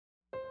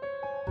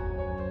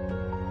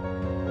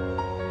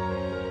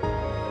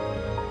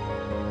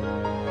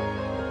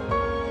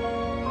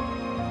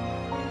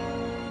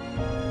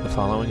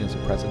following is a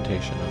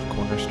presentation of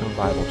Cornerstone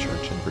Bible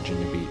Church in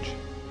Virginia Beach.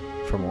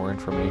 For more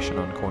information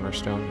on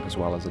Cornerstone, as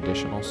well as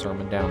additional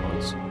sermon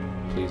downloads,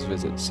 please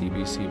visit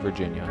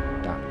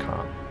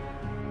cbcvirginia.com.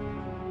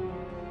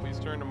 Please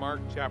turn to Mark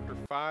chapter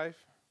 5.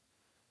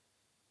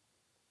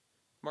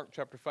 Mark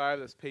chapter 5,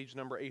 that's page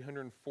number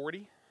 840.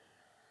 If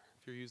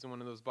you're using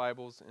one of those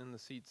Bibles in the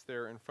seats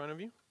there in front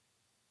of you.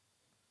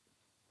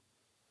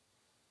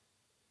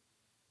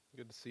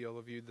 Good to see all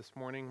of you this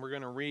morning. We're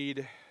going to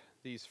read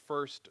these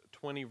first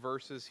 20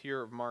 verses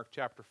here of Mark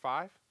chapter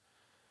 5,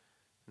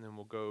 and then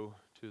we'll go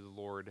to the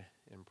Lord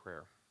in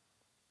prayer.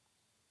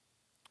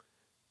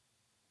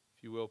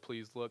 If you will,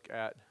 please look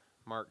at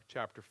Mark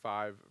chapter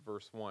 5,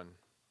 verse 1.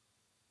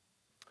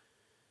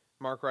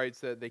 Mark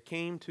writes that they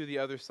came to the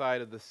other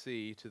side of the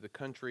sea, to the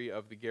country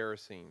of the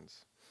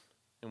Gerasenes.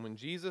 And when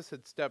Jesus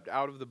had stepped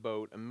out of the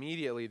boat,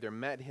 immediately there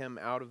met him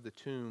out of the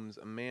tombs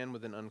a man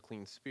with an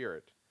unclean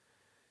spirit.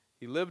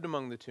 He lived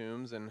among the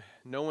tombs, and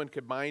no one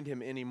could bind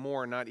him any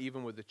more, not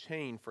even with a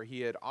chain, for he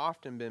had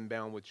often been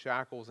bound with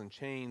shackles and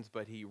chains,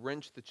 but he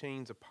wrenched the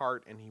chains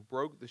apart, and he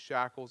broke the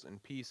shackles in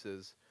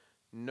pieces.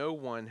 No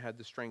one had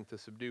the strength to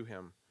subdue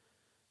him.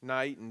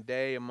 Night and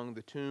day among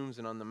the tombs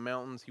and on the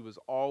mountains, he was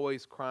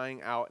always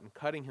crying out and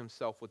cutting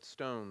himself with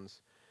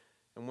stones.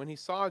 And when he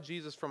saw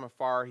Jesus from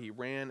afar, he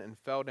ran and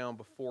fell down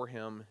before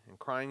him, and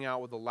crying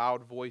out with a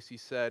loud voice, he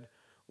said,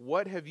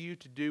 "What have you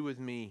to do with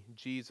me,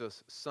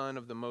 Jesus, Son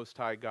of the Most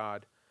High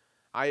God?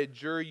 I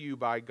adjure you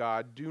by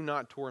God, do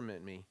not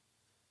torment me."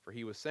 For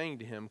he was saying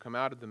to him, "Come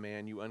out of the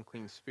man, you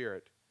unclean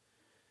spirit."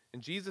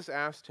 And Jesus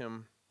asked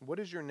him, "What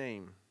is your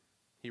name?"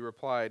 He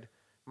replied,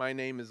 "My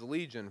name is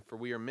Legion, for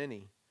we are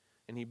many."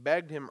 And he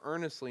begged him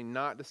earnestly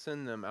not to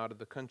send them out of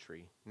the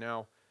country.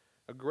 Now,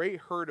 a great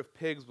herd of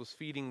pigs was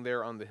feeding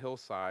there on the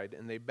hillside,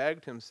 and they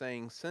begged him,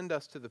 saying, "Send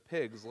us to the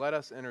pigs, let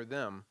us enter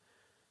them."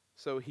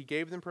 So he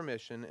gave them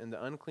permission, and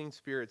the unclean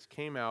spirits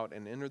came out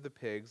and entered the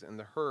pigs, and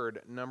the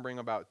herd, numbering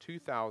about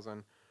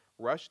 2,000,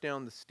 rushed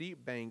down the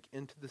steep bank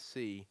into the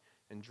sea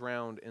and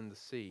drowned in the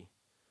sea.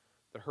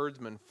 The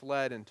herdsmen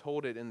fled and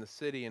told it in the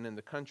city and in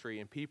the country,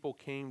 and people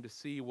came to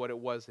see what it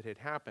was that had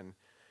happened.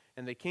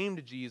 And they came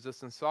to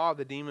Jesus and saw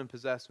the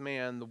demon-possessed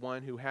man, the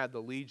one who had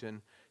the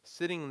legion,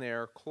 sitting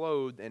there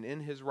clothed and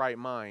in his right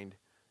mind,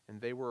 and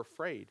they were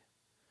afraid.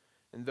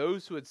 And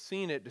those who had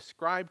seen it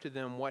described to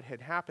them what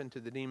had happened to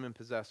the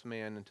demon-possessed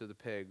man and to the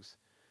pigs.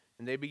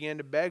 And they began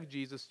to beg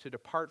Jesus to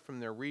depart from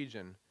their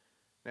region.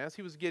 And as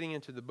he was getting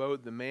into the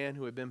boat, the man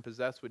who had been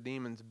possessed with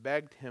demons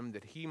begged him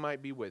that he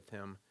might be with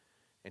him.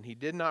 And he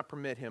did not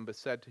permit him, but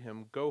said to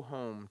him, "Go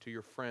home to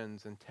your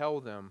friends and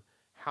tell them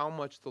how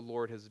much the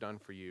Lord has done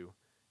for you,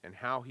 and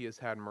how he has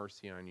had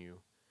mercy on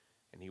you."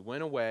 And he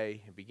went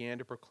away and began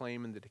to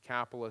proclaim in the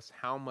Decapolis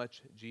how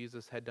much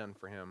Jesus had done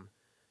for him,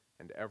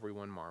 and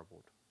everyone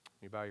marveled.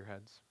 You bow your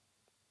heads.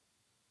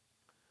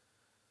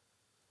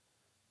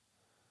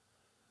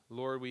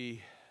 Lord,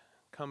 we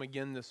come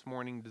again this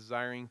morning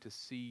desiring to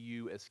see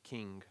you as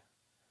King.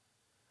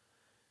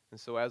 And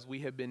so as we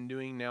have been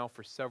doing now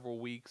for several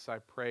weeks, I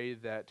pray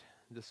that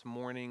this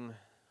morning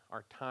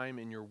our time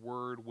in your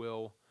word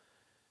will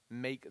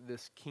make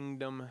this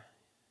kingdom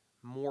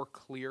more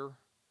clear.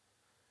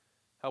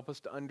 Help us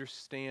to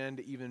understand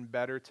even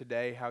better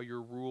today how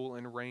your rule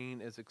and reign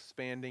is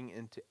expanding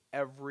into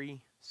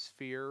every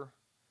sphere,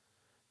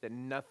 that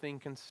nothing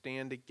can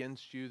stand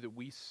against you, that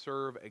we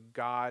serve a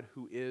God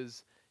who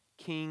is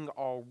king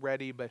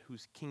already, but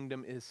whose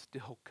kingdom is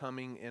still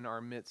coming in our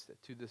midst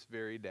to this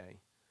very day.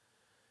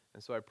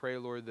 And so I pray,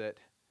 Lord, that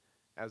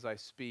as I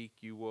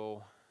speak, you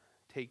will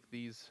take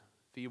these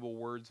feeble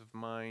words of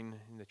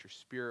mine and that your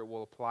Spirit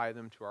will apply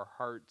them to our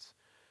hearts.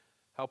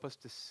 Help us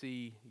to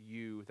see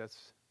you.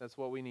 That's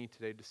what we need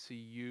today, to see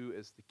you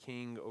as the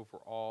King over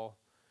all,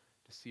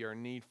 to see our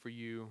need for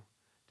you,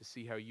 to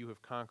see how you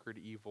have conquered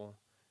evil,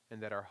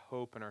 and that our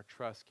hope and our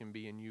trust can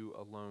be in you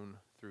alone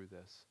through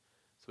this.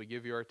 So we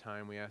give you our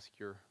time. We ask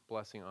your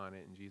blessing on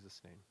it in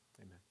Jesus' name.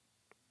 Amen.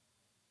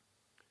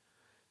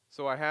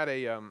 So I had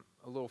a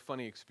little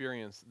funny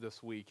experience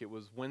this week. It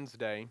was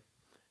Wednesday.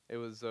 It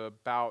was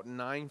about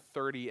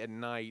 9:30 at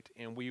night,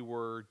 and we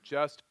were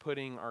just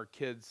putting our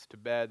kids to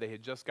bed. They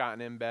had just gotten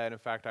in bed. In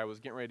fact, I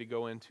was getting ready to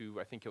go into,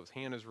 I think it was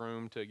Hannah's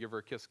room, to give her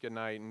a kiss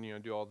goodnight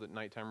and do all the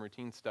nighttime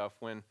routine stuff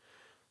when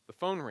the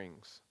phone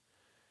rings.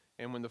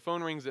 And when the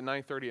phone rings at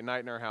 9:30 at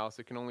night in our house,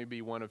 it can only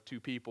be one of two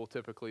people.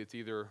 Typically, it's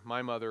either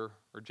my mother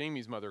or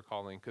Jamie's mother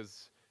calling,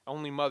 because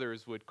only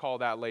mothers would call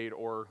that late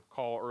or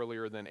call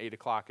earlier than 8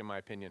 o'clock, in my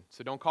opinion.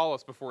 So don't call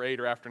us before 8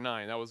 or after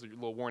 9. That was a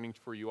little warning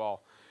for you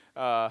all.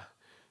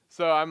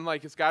 So I'm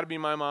like, it's got to be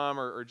my mom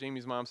or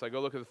Jamie's mom. So I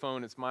go look at the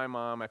phone. It's my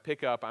mom. I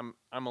pick up. I'm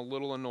a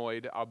little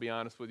annoyed, I'll be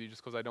honest with you,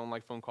 just because I don't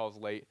like phone calls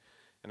late.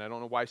 And I don't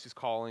know why she's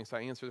calling. So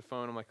I answer the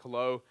phone. I'm like,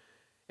 "Hello."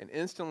 And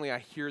instantly I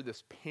hear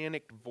this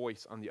panicked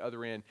voice on the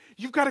other end.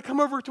 "You've got to come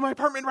over to my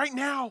apartment right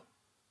now."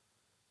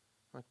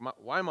 I'm like,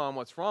 "Why, Mom?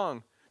 What's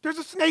wrong?" "There's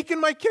a snake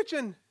in my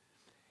kitchen."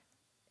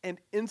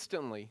 And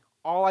instantly,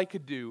 all I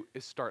could do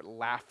is start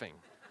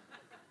laughing.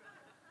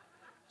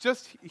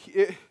 Just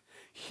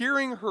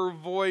hearing her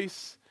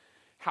voice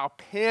how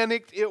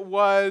panicked it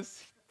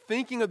was,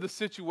 thinking of the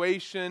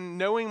situation,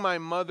 knowing my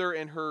mother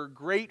and her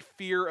great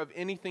fear of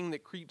anything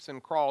that creeps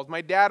and crawls.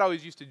 My dad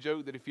always used to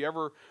joke that if he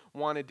ever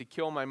wanted to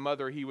kill my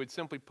mother, he would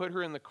simply put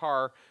her in the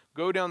car,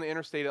 go down the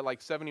interstate at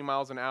like 70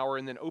 miles an hour,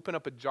 and then open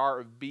up a jar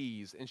of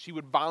bees, and she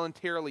would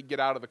voluntarily get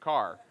out of the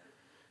car.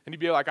 And he'd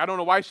be like, I don't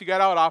know why she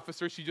got out,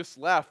 officer. She just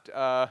left.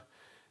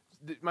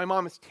 My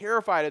mom is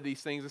terrified of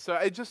these things. And so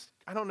I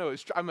don't know,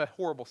 I'm a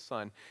horrible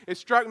son. It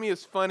struck me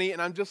as funny,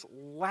 and I'm just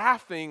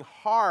laughing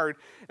hard.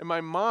 And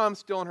my mom,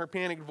 still in her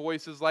panicked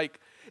voice, is like,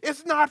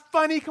 it's not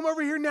funny. Come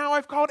over here now.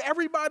 I've called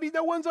everybody.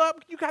 No one's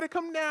up. You got to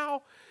come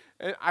now.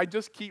 And I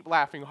just keep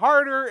laughing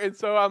harder. And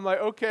so I'm like,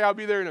 okay, I'll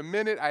be there in a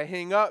minute. I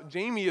hang up.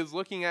 Jamie is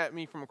looking at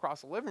me from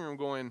across the living room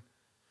going,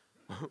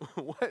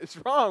 what is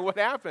wrong? What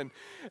happened?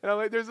 And I'm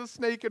like, there's a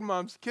snake in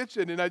Mom's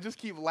kitchen. And I just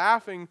keep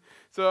laughing.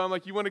 So I'm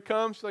like, you want to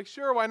come? She's like,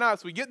 sure, why not?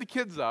 So we get the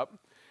kids up.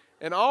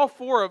 And all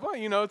four of us,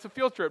 it's a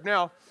field trip.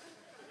 Now,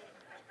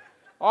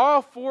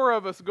 all four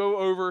of us go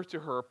over to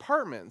her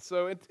apartment.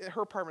 So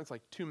her apartment's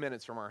like 2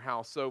 minutes from our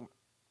house. So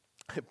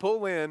I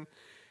pull in,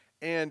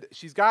 and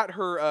she's got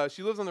her,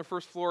 she lives on the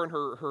first floor, and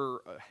her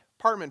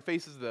apartment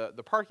faces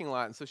the parking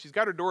lot. And so she's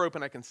got her door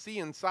open. I can see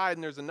inside,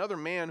 and there's another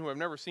man who I've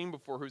never seen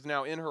before who's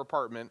now in her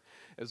apartment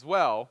as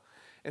well.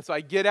 And so I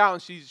get out,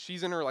 and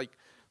she's in her like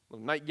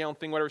nightgown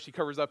thing, whatever she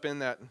covers up in,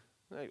 that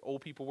like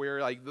old people wear,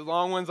 like the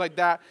long ones like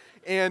that.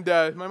 And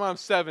my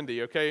mom's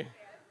 70, okay?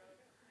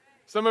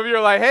 Some of you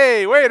are like,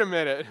 hey, wait a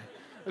minute.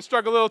 I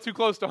struck a little too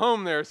close to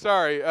home there.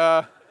 Sorry.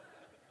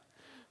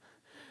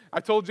 I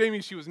told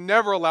Jamie she was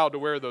never allowed to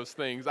wear those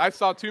things. I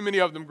saw too many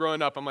of them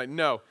growing up. I'm like,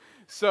 no.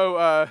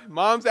 So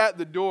Mom's at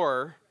the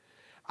door.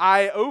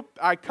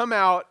 I come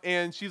out,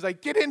 and she's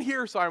like, get in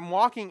here. So I'm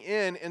walking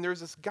in, and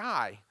there's this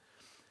guy.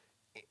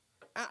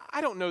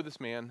 I don't know this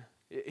man.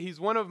 He's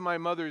one of my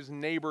mother's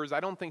neighbors.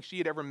 I don't think she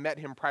had ever met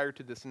him prior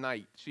to this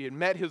night. She had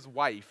met his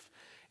wife.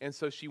 And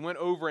so she went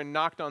over and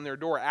knocked on their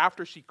door.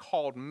 After she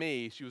called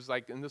me, she was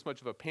like in this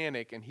much of a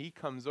panic, and he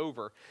comes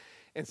over.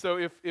 And so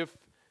if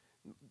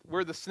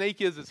where the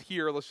snake is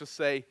here, let's just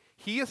say,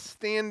 he is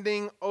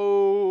standing,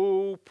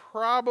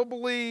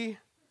 probably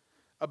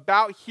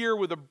about here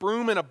with a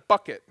broom and a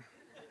bucket.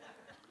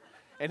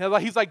 And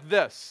he's like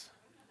this.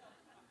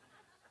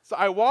 So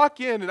I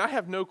walk in, and I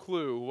have no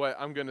clue what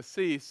I'm going to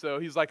see. So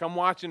he's like, I'm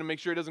watching to make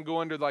sure it doesn't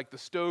go under like the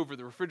stove or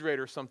the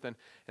refrigerator or something.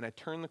 And I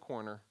turn the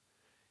corner,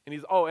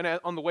 and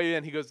on the way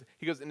in, he goes,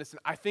 and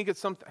I think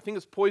it's something. I think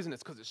it's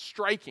poisonous because it's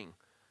striking.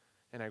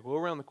 And I go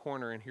around the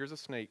corner, and here's a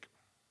snake.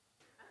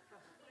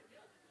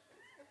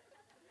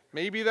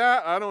 Maybe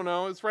that, I don't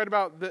know. It's right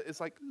about it's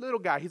like little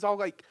guy. He's all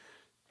like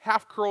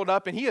half curled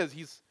up, and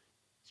he's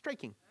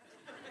striking.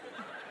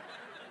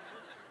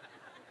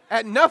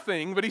 At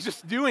nothing, but he's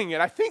just doing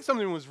it. I think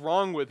something was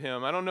wrong with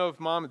him. I don't know if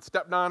Mom had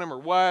stepped on him or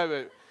what,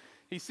 but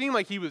he seemed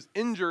like he was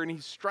injured, and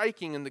he's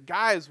striking, and the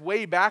guy is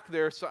way back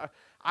there. So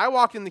I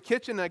walk in the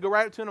kitchen, and I go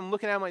right up to him. I'm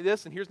looking at him like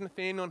this, and here's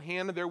Nathaniel and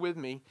Hannah there with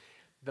me.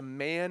 The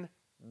man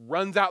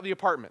runs out the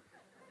apartment.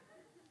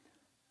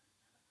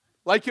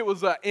 Like it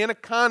was an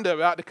anaconda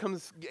about to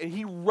come. And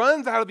he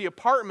runs out of the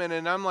apartment,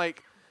 and I'm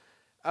like,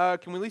 can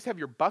we at least have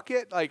your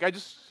bucket? Like so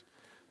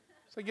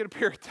I get a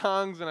pair of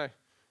tongs, and I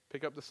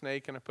pick up the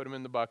snake, and I put him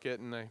in the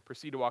bucket, and I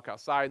proceed to walk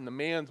outside, and the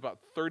man's about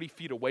 30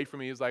 feet away from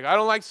me. He's like, I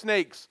don't like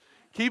snakes.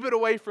 Keep it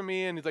away from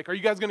me. And he's like, are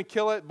you guys going to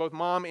kill it? Both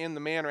Mom and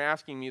the man are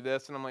asking me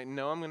this, and I'm like,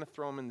 no, I'm going to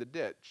throw him in the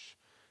ditch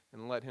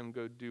and let him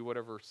go do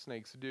whatever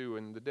snakes do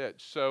in the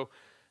ditch. So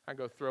I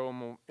go throw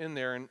him in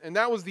there, and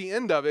that was the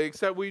end of it,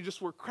 except we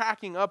just were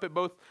cracking up at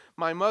both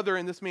my mother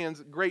and this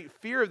man's great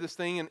fear of this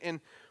thing,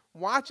 and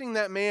watching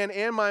that man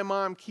and my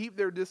mom keep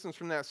their distance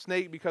from that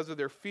snake because of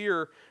their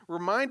fear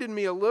reminded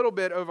me a little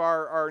bit of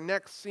our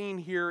next scene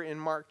here in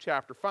Mark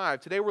chapter 5.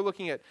 Today we're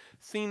looking at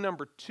scene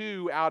number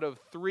 2 out of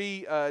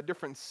 3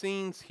 different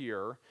scenes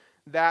here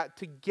that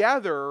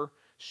together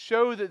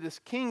show that this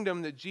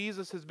kingdom that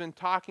Jesus has been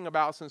talking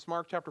about since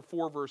Mark chapter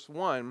 4 verse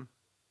 1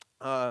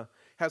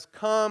 has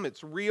come,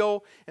 it's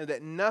real, and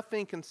that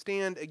nothing can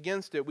stand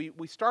against it.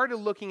 We started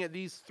looking at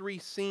these 3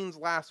 scenes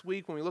last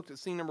week when we looked at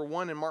scene number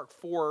 1 in Mark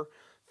 4,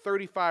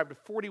 35 to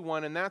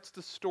 41, and that's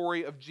the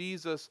story of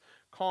Jesus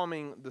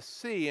calming the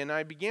sea. And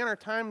I began our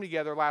time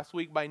together last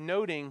week by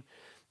noting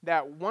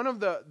that one of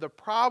the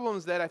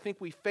problems that I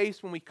think we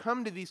face when we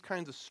come to these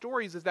kinds of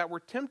stories is that we're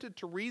tempted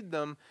to read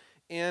them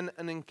in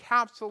an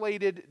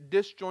encapsulated,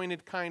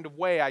 disjointed kind of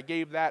way. I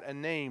gave that a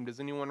name. Does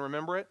anyone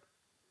remember it?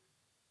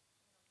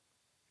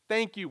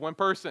 Thank you, one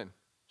person.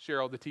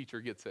 Cheryl, the teacher,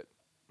 gets it.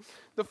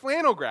 The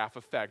flannel graph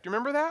effect.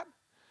 Remember that?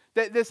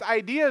 That this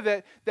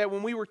idea that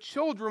when we were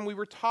children, we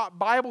were taught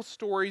Bible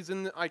stories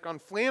on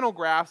flannel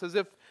graphs as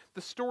if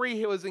the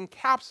story was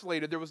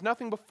encapsulated. There was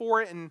nothing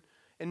before it and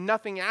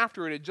nothing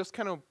after it. It just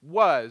kind of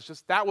was.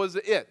 Just that was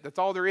it. That's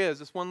all there is.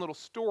 This one little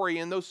story.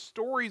 And those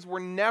stories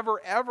were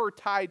never, ever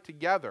tied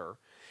together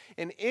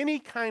in any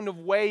kind of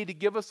way to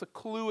give us a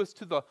clue as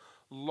to the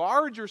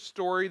larger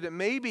story that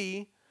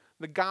maybe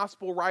the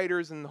gospel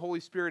writers and the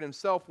Holy Spirit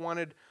himself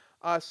wanted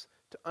us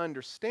to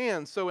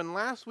understand. So in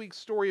last week's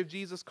story of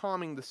Jesus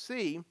calming the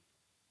sea,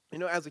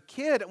 as a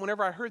kid,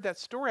 whenever I heard that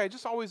story, I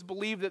just always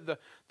believed that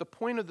the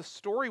point of the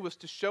story was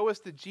to show us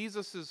that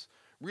Jesus is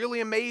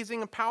really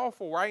amazing and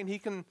powerful, right? And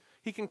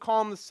he can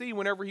calm the sea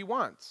whenever he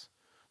wants.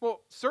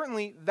 Well,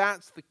 certainly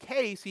that's the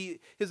case.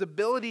 His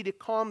ability to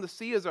calm the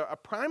sea is a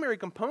primary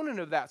component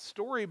of that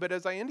story, but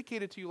as I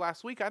indicated to you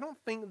last week, I don't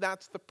think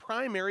that's the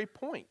primary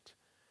point.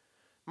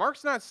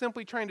 Mark's not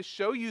simply trying to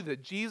show you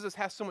that Jesus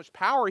has so much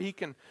power he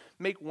can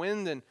make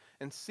wind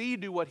and sea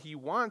do what he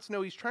wants.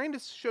 No, he's trying to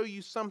show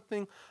you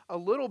something a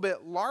little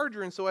bit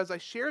larger. And so as I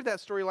shared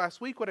that story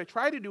last week, what I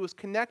tried to do was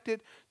connect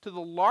it to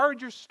the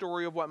larger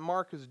story of what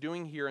Mark is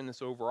doing here in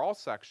this overall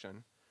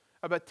section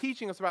about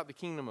teaching us about the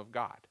kingdom of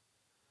God.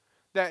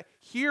 That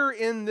here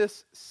in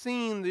this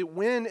scene, the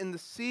wind and the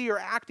sea are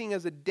acting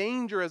as a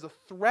danger, as a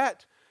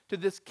threat to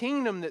this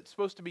kingdom that's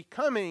supposed to be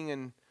coming,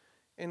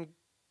 and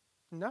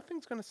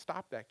nothing's going to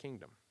stop that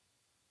kingdom.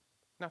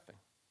 Nothing.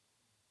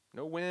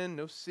 No wind,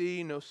 no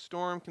sea, no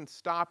storm can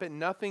stop it.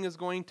 Nothing is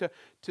going to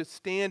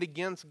stand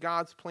against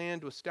God's plan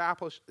to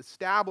establish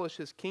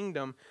his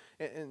kingdom,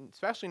 and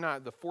especially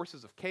not the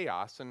forces of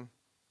chaos. And I'm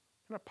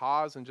going to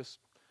pause and just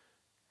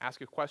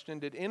ask a question.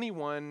 Did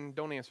anyone,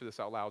 don't answer this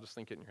out loud, just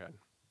think it in your head.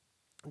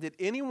 Did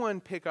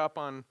anyone pick up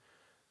on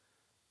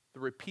the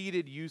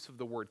repeated use of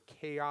the word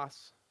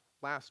chaos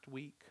last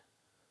week?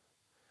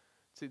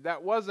 See,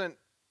 that wasn't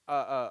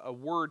a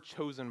word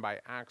chosen by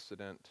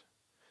accident.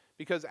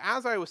 Because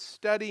as I was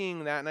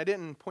studying that, and I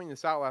didn't point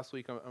this out last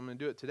week, I'm going to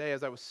do it today.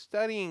 As I was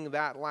studying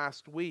that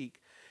last week,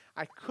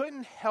 I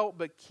couldn't help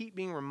but keep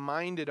being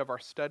reminded of our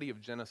study of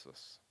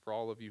Genesis, for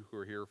all of you who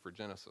are here for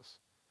Genesis.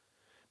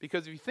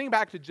 Because if you think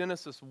back to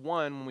Genesis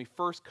 1, when we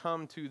first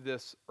come to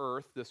this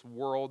earth, this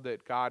world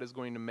that God is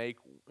going to make,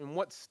 in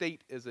what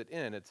state is it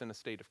in? It's in a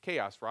state of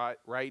chaos,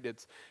 right?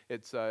 It's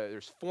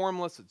there's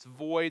formless, it's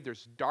void,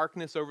 there's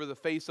darkness over the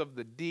face of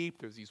the deep,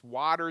 there's these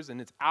waters,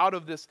 and it's out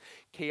of this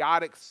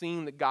chaotic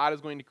scene that God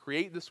is going to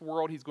create this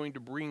world. He's going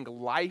to bring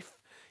life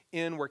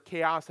in where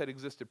chaos had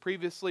existed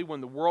previously, when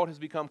the world has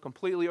become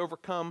completely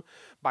overcome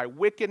by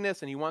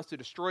wickedness and he wants to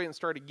destroy it and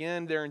start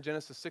again. There in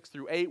Genesis 6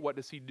 through 8, what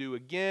does he do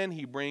again?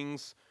 He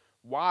brings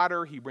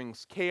water, he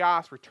brings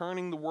chaos,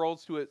 returning the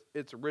world to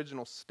its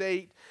original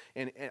state,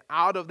 and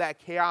out of that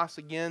chaos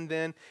again,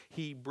 then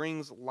he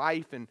brings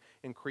life and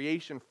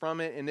creation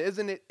from it. And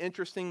isn't it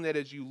interesting that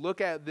as you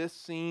look at this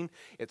scene,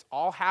 it's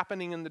all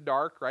happening in the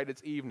dark, right?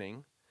 It's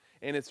evening,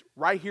 and it's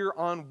right here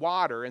on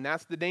water, and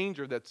that's the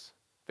danger that's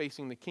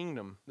facing the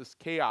kingdom, this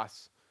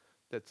chaos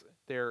that's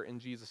there in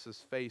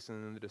Jesus' face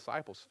and in the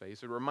disciples'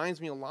 face. It reminds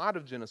me a lot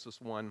of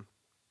Genesis 1,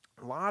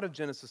 a lot of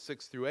Genesis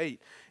 6 through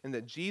 8, and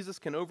that Jesus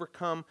can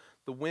overcome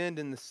the wind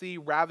and the sea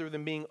rather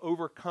than being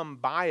overcome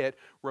by it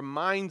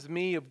reminds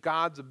me of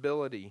God's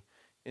ability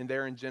in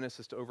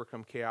Genesis to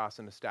overcome chaos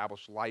and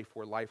establish life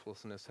where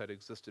lifelessness had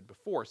existed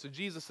before. So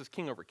Jesus is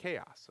king over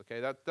chaos. Okay,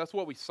 that's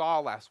what we saw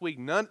last week.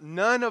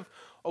 None of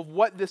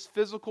what this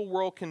physical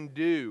world can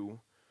do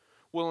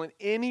will in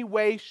any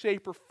way,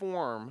 shape, or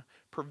form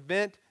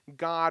prevent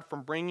God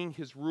from bringing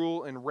his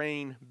rule and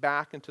reign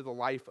back into the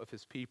life of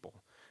his people.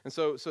 And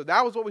so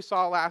that was what we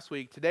saw last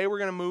week. Today we're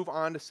going to move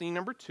on to scene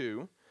number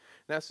 2. And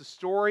that's the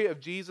story of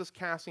Jesus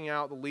casting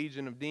out the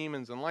legion of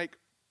demons. And like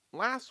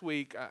last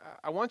week,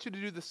 I want you to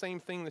do the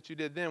same thing that you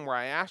did then, where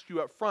I asked you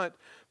up front,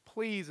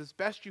 please, as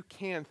best you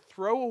can,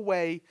 throw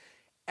away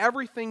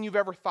everything you've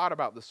ever thought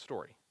about this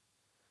story.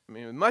 I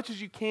mean, as much as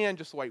you can,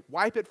 just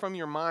wipe it from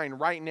your mind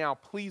right now.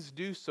 Please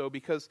do so,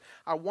 because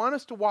I want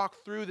us to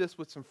walk through this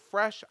with some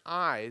fresh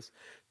eyes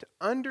to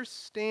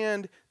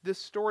understand this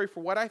story for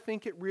what I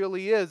think it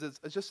really is. It's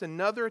just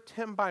another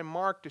attempt by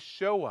Mark to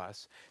show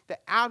us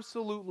that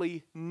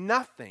absolutely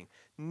nothing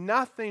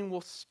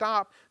will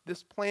stop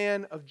this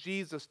plan of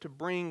Jesus to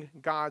bring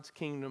God's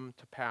kingdom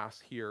to pass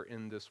here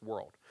in this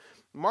world.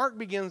 Mark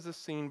begins this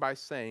scene by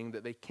saying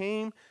that they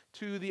came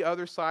to the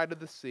other side of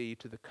the sea,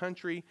 to the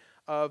country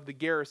of the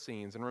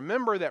Gerasenes. And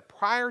remember that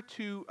prior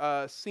to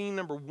scene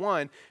number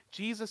 1,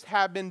 Jesus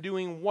had been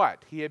doing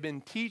what? He had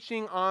been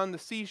teaching on the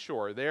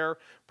seashore. They're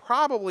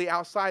probably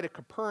outside of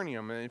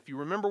Capernaum. And if you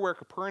remember where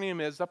Capernaum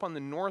is, up on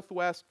the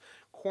northwest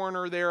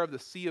corner there of the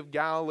Sea of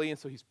Galilee. And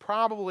so he's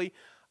probably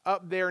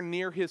up there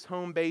near his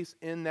home base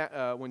in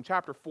that when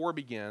chapter 4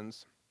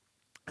 begins.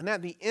 And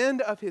at the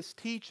end of his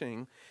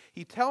teaching,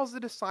 he tells the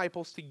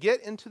disciples to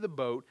get into the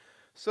boat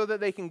so that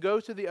they can go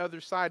to the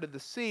other side of the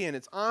sea. And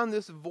it's on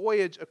this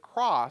voyage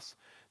across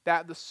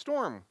that the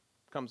storm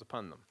comes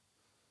upon them.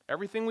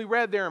 Everything we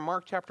read there in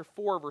Mark chapter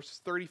 4, verses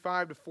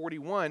 35 to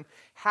 41,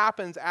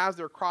 happens as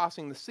they're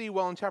crossing the sea.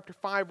 Well, in chapter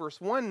 5, verse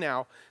 1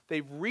 now,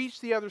 they've reached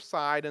the other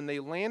side, and they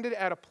landed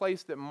at a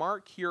place that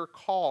Mark here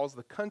calls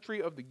the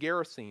country of the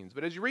Gerasenes.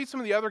 But as you read some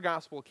of the other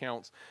gospel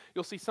accounts,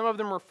 you'll see some of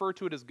them refer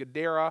to it as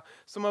Gadara,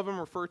 some of them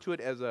refer to it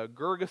as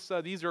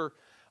Gergesa. These are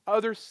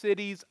other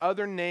cities,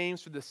 other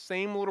names for the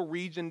same little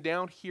region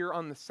down here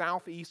on the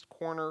southeast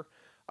corner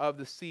of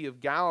the Sea of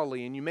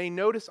Galilee. And you may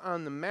notice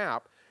on the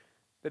map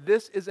that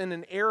this is in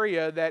an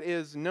area that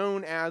is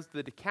known as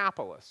the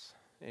Decapolis.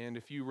 And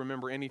if you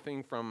remember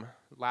anything from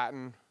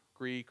Latin,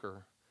 Greek,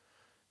 or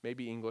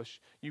maybe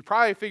English, you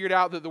probably figured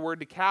out that the word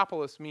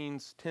Decapolis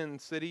means 10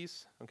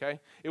 cities, okay?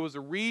 It was a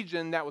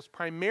region that was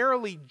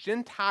primarily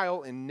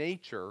Gentile in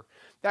nature,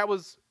 that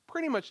was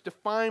pretty much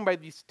defined by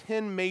these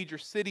 10 major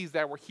cities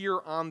that were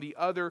here on the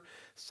other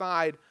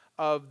side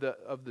of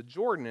the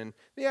Jordan. And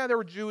yeah, there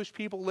were Jewish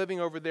people living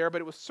over there,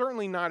 but it was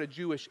certainly not a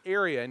Jewish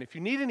area. And if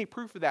you need any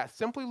proof of that,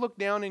 simply look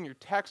down in your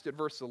text at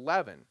verse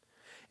 11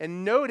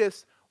 and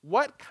notice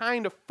what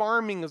kind of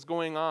farming is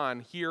going on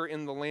here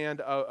in the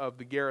land of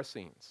the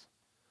Gerasenes.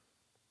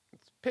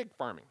 It's pig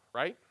farming,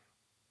 right?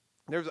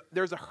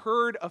 There's a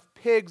herd of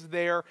pigs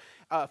there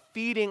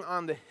feeding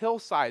on the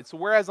hillside. So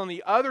whereas on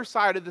the other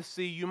side of the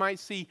sea, you might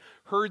see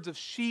herds of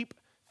sheep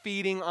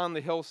feeding on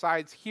the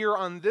hillsides, here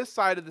on this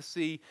side of the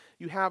sea,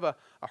 you have a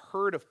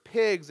herd of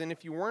pigs. And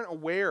if you weren't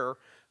aware,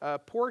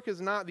 pork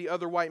is not the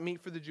other white meat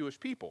for the Jewish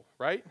people,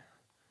 right?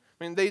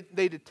 I mean,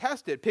 they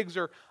detest it. Pigs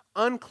are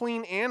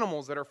unclean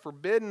animals that are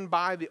forbidden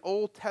by the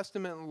Old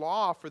Testament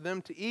law for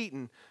them to eat.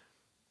 And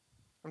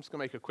I'm just going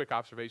to make a quick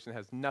observation that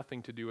has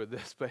nothing to do with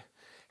this, but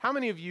how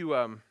many of you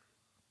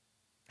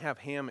have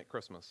ham at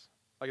Christmas?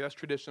 Like, that's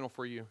traditional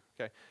for you?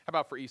 Okay. How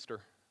about for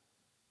Easter?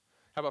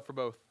 How about for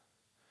both?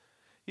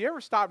 You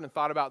ever stopped and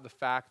thought about the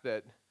fact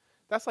that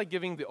that's like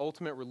giving the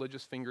ultimate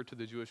religious finger to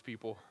the Jewish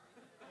people?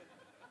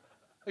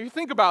 You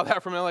think about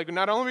that for a minute, like,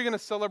 not only are we going to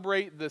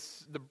celebrate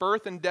the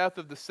birth and death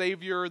of the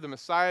Savior, the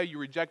Messiah you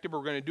rejected, but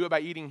we're going to do it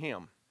by eating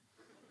ham.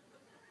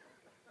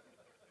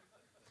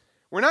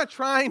 We're not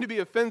trying to be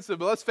offensive,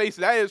 but let's face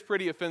it, that is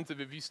pretty offensive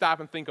if you stop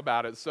and think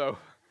about it. So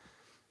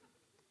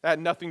that had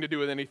nothing to do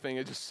with anything.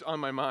 It's just on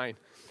my mind.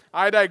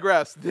 I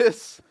digress.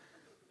 This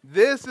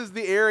is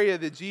the area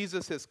that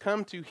Jesus has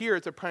come to here.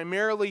 It's a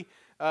primarily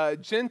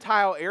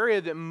Gentile area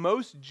that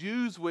most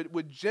Jews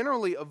would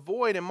generally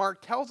avoid. And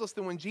Mark tells us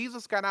that when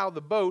Jesus got out of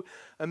the boat,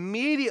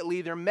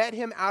 immediately there met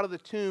him out of the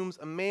tombs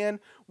a man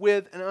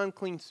with an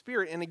unclean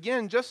spirit. And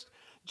again, just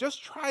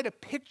try to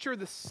picture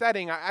the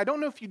setting. I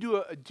don't know if you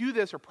do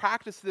this or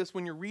practice this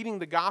when you're reading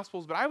the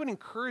Gospels, but I would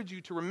encourage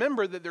you to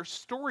remember that they're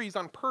stories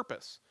on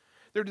purpose.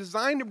 They're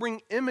designed to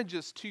bring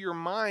images to your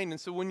mind.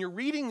 And so when you're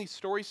reading these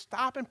stories,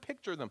 stop and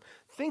picture them.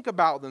 Think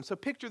about them. So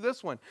picture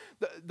this one.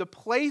 The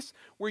place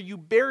where you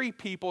bury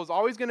people is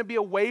always going to be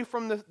away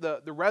from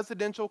the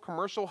residential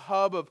commercial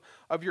hub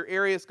of your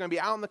area. It's going to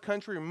be out in the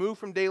country, removed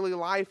from daily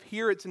life.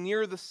 Here it's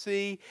near the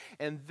sea.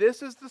 And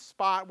this is the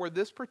spot where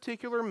this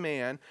particular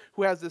man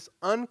who has this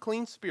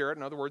unclean spirit,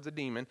 in other words, a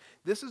demon,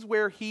 this is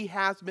where he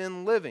has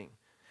been living.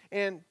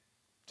 And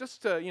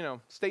just to,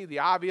 state the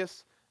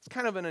obvious, it's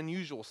kind of an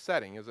unusual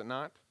setting, is it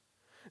not?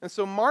 And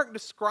so Mark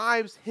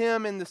describes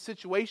him and the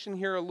situation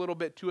here a little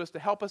bit to us to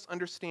help us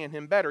understand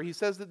him better. He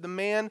says that the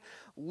man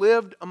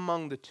lived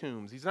among the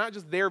tombs. He's not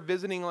just there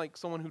visiting like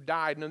someone who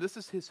died. No, this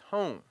is his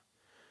home,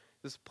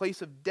 this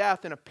place of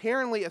death. And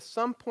apparently at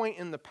some point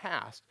in the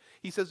past,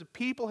 he says that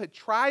people had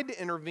tried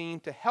to intervene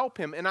to help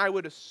him. And I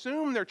would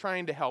assume they're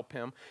trying to help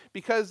him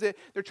because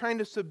they're trying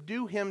to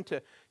subdue him,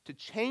 to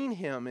chain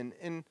him.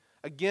 And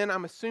again,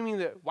 I'm assuming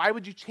that why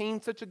would you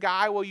chain such a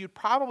guy? Well, you'd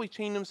probably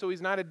chain him so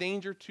he's not a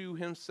danger to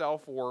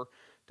himself or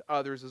to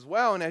others as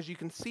well. And as you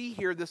can see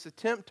here, this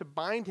attempt to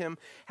bind him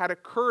had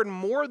occurred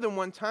more than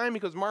one time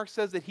because Mark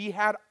says that he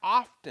had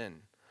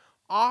often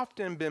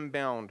been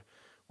bound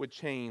with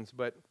chains,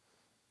 but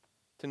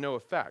to no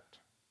effect.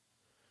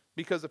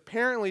 Because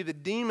apparently the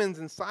demons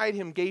inside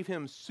him gave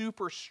him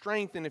super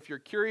strength. And if you're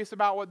curious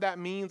about what that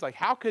means, like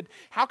how could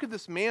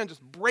this man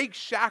just break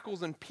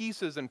shackles in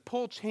pieces and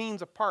pull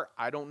chains apart?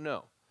 I don't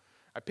know.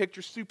 I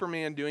picture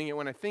Superman doing it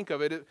when I think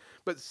of it.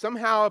 But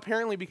somehow,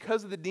 apparently,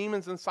 because of the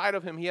demons inside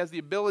of him, he has the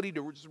ability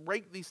to just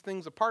break these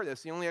things apart.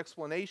 That's the only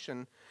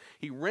explanation.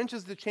 He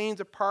wrenches the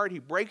chains apart. He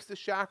breaks the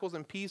shackles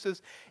in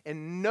pieces.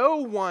 And no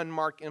one,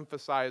 Mark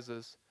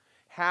emphasizes,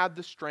 had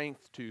the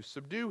strength to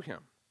subdue him.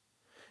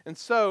 And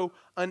so,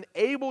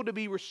 unable to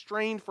be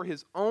restrained for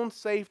his own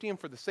safety and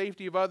for the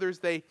safety of others,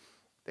 they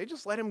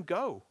just let him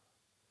go.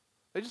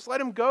 They just let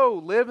him go,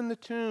 live in the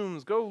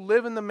tombs, go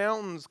live in the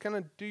mountains, kind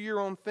of do your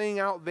own thing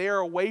out there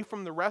away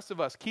from the rest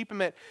of us. Keep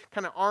him at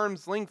kind of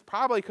arm's length,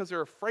 probably because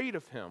they're afraid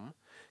of him.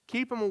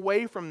 Keep him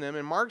away from them.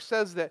 And Mark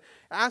says that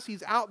as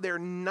he's out there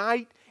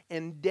night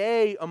and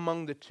day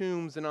among the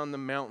tombs and on the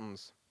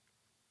mountains,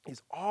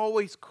 he's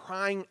always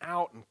crying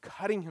out and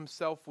cutting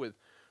himself with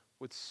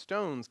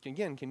stones.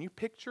 Again, can you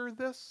picture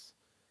this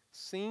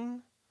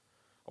scene?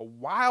 A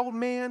wild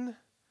man,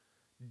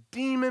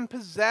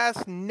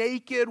 demon-possessed,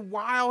 naked,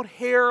 wild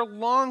hair,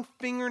 long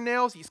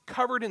fingernails. He's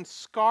covered in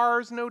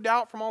scars, no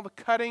doubt, from all the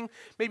cutting.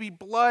 Maybe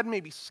blood,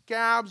 maybe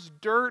scabs,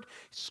 dirt,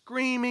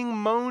 screaming,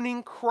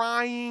 moaning,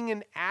 crying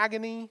in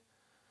agony.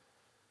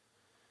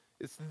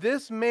 It's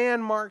this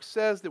man, Mark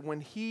says, that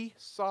when he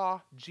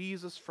saw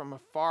Jesus from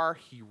afar,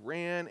 he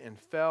ran and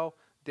fell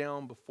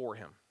down before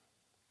him.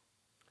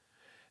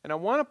 And I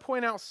want to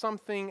point out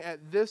something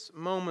at this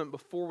moment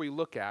before we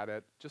look at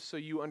it, just so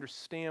you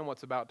understand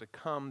what's about to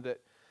come, that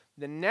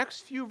the next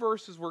few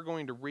verses we're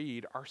going to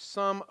read are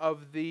some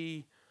of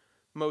the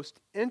most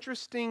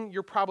interesting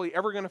you're probably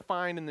ever going to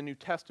find in the New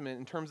Testament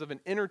in terms of an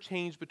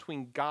interchange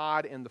between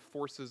God and the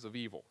forces of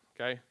evil,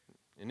 okay,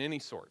 in any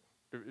sort.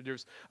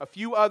 There's a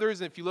few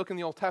others if you look in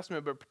the Old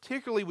Testament, but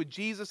particularly with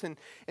Jesus and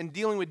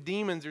dealing with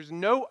demons, there's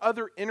no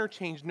other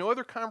interchange, no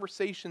other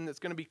conversation that's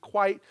going to be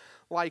quite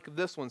like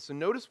this one. So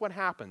notice what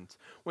happens.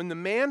 When the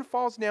man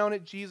falls down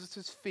at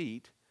Jesus'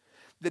 feet,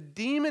 the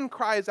demon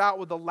cries out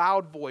with a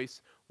loud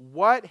voice,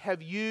 "What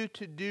have you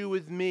to do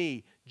with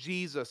me,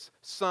 Jesus,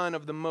 Son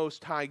of the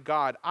Most High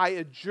God? I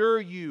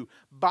adjure you,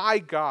 by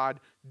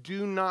God,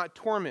 do not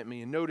torment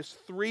me." And notice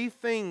three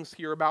things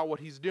here about what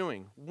he's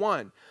doing.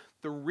 One,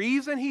 the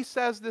reason he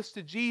says this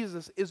to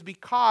Jesus is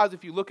because,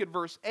 if you look at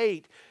verse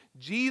 8,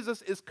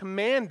 Jesus is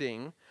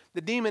commanding the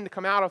demon to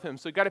come out of him.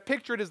 So you've got to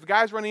picture it as the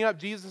guy's running up.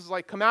 Jesus is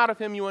like, "Come out of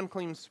him, you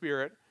unclean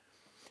spirit."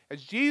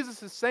 As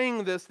Jesus is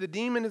saying this, the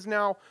demon is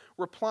now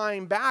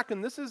replying back,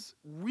 and this is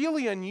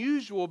really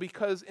unusual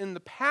because in the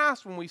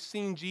past when we've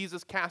seen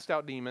Jesus cast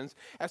out demons,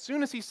 as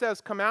soon as he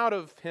says, "Come out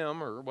of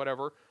him," or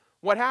whatever,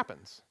 what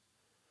happens?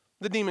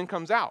 The demon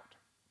comes out.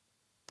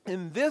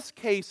 In this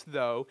case,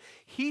 though,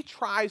 he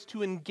tries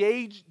to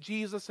engage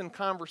Jesus in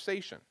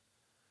conversation.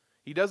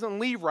 He doesn't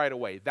leave right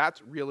away.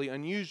 That's really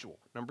unusual.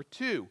 Number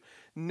two,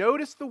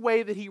 notice the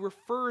way that he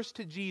refers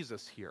to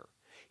Jesus here.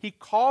 He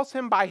calls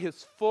him by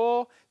his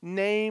full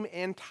name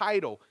and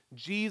title,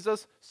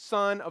 Jesus,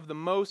 Son of the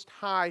Most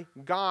High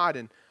God.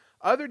 And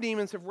other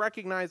demons have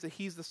recognized that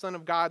he's the Son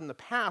of God in the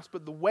past,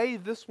 but the way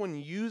this one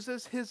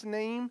uses his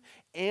name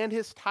and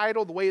his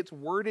title, the way it's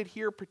worded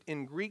here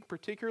in Greek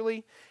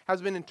particularly,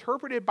 has been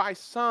interpreted by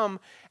some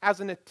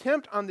as an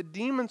attempt on the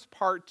demon's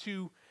part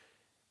to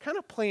kind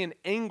of play an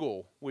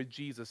angle with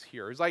Jesus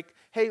here. It's like,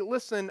 "Hey,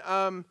 listen,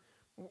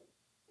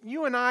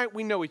 you and I,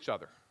 we know each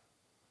other,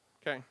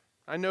 okay?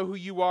 I know who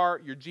you are.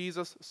 You're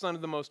Jesus, Son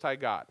of the Most High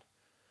God.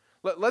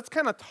 Let's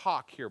kind of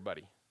talk here,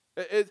 buddy."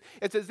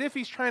 It's as if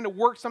he's trying to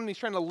work something. He's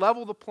trying to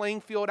level the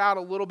playing field out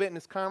a little bit in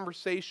his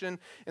conversation.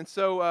 And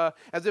so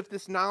as if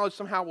this knowledge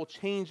somehow will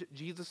change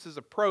Jesus'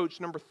 approach.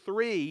 Number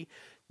three,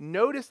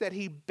 notice that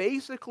he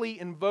basically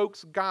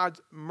invokes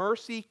God's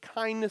mercy,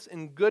 kindness,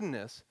 and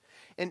goodness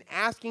in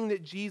asking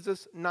that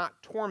Jesus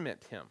not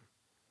torment him.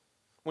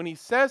 When he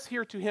says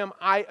here to him,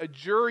 "I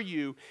adjure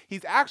you,"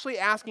 he's actually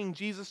asking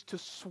Jesus to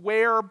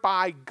swear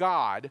by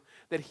God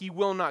that he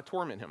will not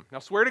torment him. Now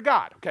swear to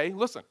God, okay?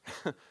 Listen.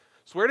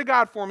 Swear to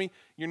God for me,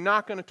 you're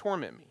not going to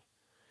torment me.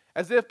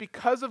 As if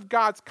because of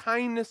God's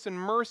kindness and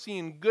mercy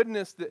and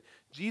goodness that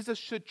Jesus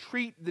should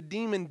treat the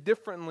demon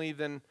differently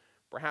than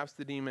perhaps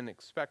the demon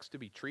expects to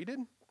be treated.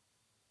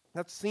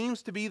 That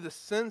seems to be the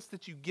sense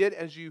that you get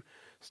as you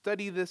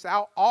study this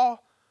out.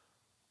 All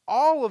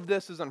of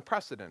this is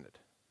unprecedented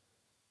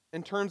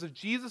in terms of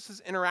Jesus'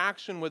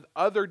 interaction with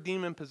other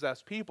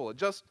demon-possessed people. It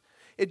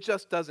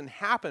just doesn't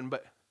happen,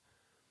 but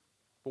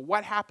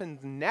what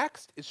happens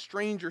next is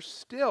stranger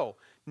still.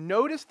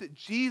 Notice that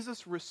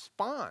Jesus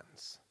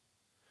responds.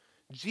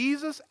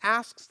 Jesus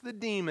asks the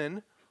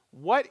demon,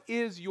 "What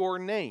is your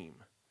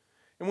name?"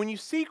 And when you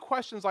see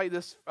questions like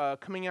this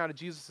coming out of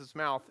Jesus'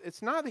 mouth,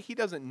 it's not that he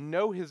doesn't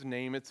know his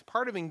name. It's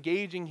part of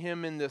engaging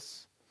him in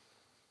this,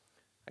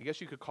 I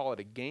guess you could call it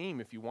a game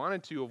if you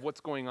wanted to, of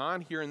what's going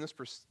on here in this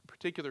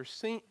particular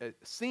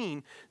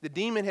scene. The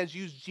demon has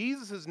used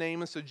Jesus'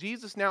 name, and so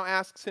Jesus now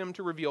asks him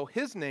to reveal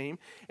his name,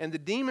 and the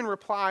demon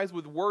replies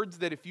with words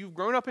that if you've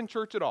grown up in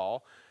church at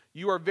all,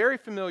 you are very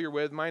familiar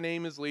with. "My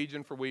name is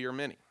Legion, for we are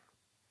many."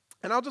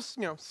 And I'll just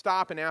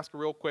stop and ask a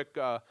real quick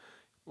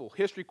little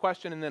history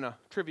question and then a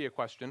trivia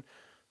question.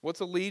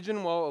 What's a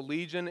legion? Well, a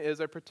legion is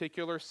a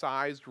particular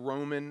sized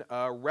Roman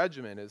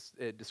regiment.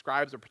 It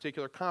describes a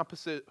particular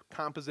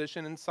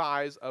composition and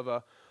size of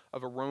a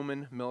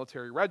Roman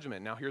military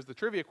regiment. Now, here's the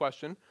trivia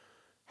question.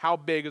 How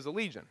big is a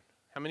legion?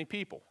 How many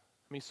people?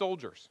 How many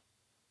soldiers?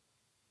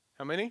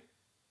 How many?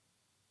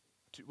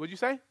 What'd you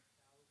say?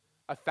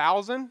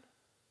 1,000?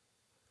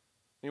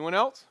 Anyone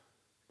else?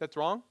 That's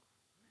wrong.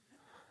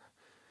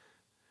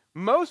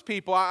 Most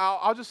people,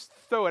 I'll just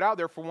throw it out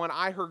there for one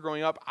I heard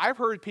growing up. I've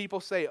heard people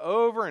say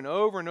over and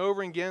over and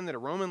over again that a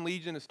Roman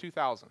legion is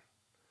 2,000.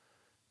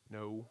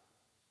 No.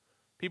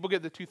 People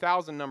get the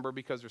 2,000 number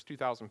because there's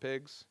 2,000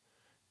 pigs.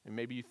 And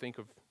maybe you think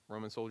of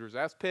Roman soldiers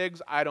as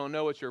pigs. I don't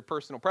know what your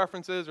personal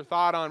preferences or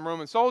thought on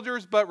Roman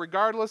soldiers, but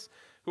regardless,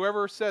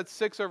 whoever said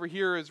 6 over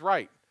here is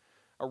right.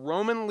 A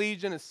Roman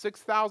legion is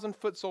 6,000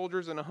 foot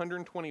soldiers and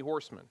 120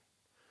 horsemen.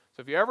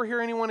 So if you ever hear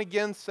anyone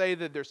again say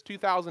that there's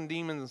 2,000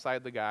 demons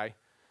inside the guy,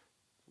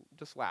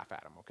 just laugh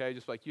at them, okay?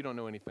 Just like you don't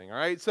know anything, all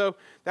right? So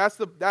that's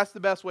the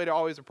best way to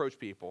always approach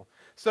people.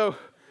 So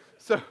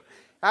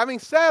having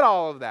said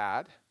all of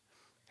that,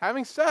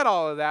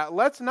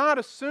 let's not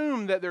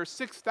assume that there's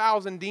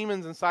 6,000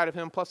 demons inside of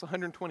him plus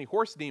 120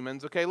 horse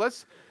demons, okay?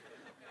 Let's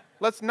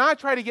not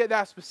try to get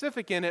that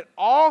specific in it.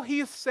 All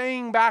he's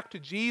saying back to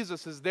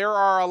Jesus is there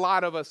are a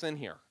lot of us in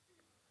here,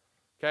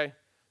 okay?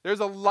 There's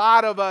a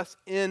lot of us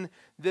in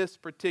this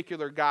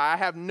particular guy. I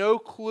have no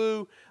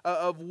clue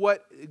of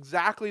what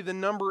exactly the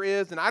number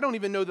is, and I don't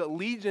even know that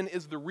legion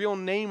is the real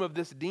name of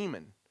this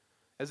demon.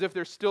 as if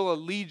there's still a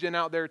legion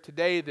out there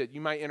today that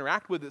you might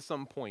interact with at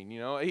some point.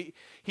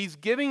 He's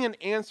giving an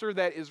answer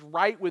that is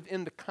right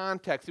within the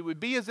context. It would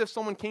be as if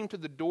someone came to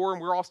the door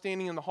and we're all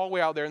standing in the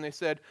hallway out there and they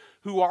said,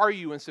 "Who are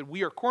you?" and said,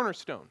 "We are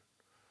Cornerstone."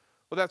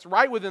 Well, that's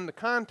right within the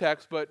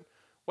context, but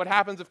what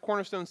happens if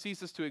Cornerstone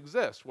ceases to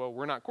exist? Well,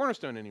 we're not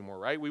Cornerstone anymore,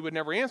 right? We would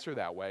never answer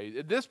that way.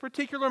 At this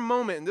particular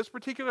moment, in this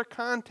particular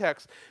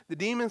context, the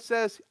demon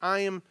says, I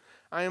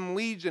am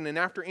Legion. And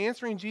after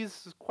answering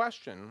Jesus'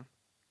 question,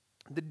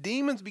 the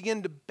demons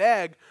begin to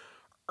beg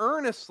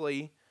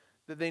earnestly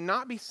that they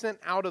not be sent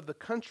out of the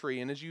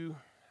country. And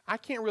I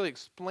can't really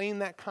explain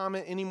that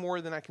comment any more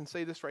than I can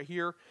say this right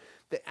here,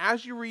 that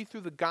as you read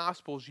through the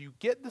Gospels, you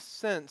get the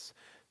sense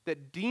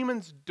that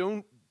demons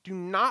do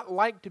not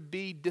like to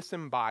be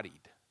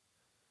disembodied.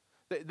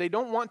 They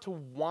don't want to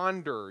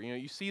wander.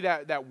 You see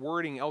that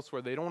wording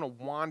elsewhere. They don't want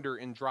to wander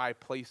in dry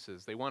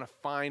places. They want to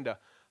find a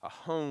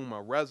home,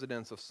 a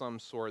residence of some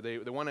sort. They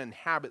want to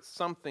inhabit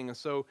something. And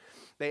so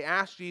they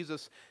ask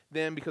Jesus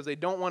then, because they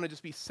don't want to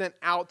just be sent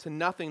out to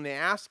nothing, they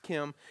ask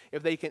him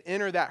if they can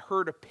enter that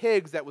herd of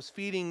pigs that was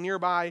feeding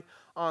nearby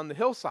on the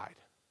hillside.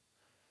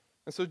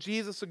 And so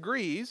Jesus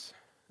agrees,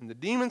 and the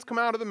demons come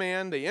out of the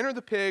man. They enter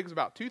the pigs,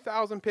 about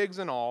 2,000 pigs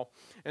in all,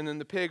 and then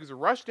the pigs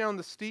rush down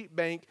the steep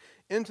bank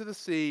into the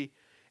sea,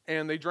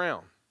 and they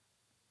drown.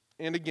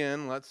 And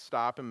again, let's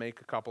stop and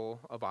make a couple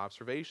of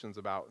observations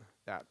about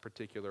that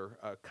particular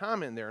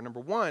comment there.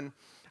 Number one,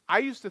 I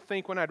used to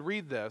think when I'd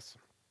read this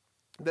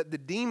that the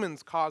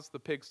demons caused the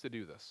pigs to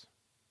do this.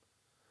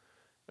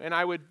 And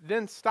I would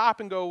then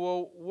stop and go,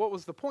 well, what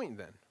was the point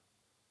then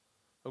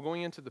of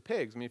going into the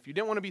pigs? I mean, if you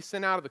didn't want to be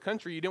sent out of the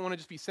country, you didn't want to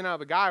just be sent out of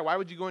the guy, why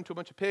would you go into a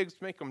bunch of pigs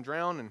to make them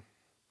drown?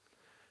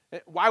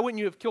 And why wouldn't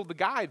you have killed the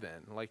guy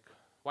then? Like,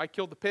 why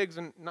kill the pigs?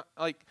 And not,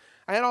 I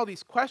had all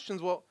these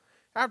questions. Well,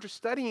 after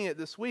studying it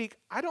this week,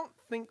 I don't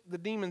think the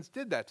demons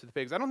did that to the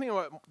pigs. I don't think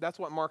that's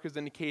what Mark is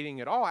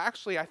indicating at all.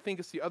 Actually, I think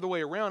it's the other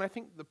way around. I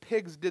think the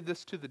pigs did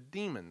this to the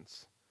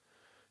demons.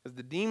 As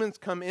the demons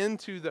come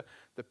into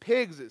the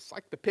pigs, it's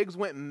like the pigs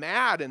went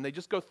mad and they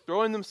just go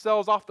throwing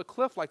themselves off the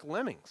cliff like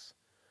lemmings.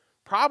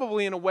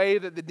 Probably in a way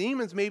that the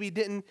demons maybe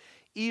didn't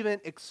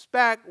even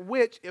expect,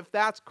 which, if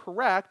that's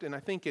correct, and I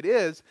think it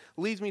is,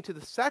 leads me to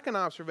the second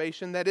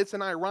observation that it's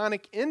an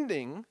ironic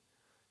ending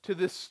to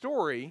this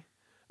story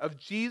of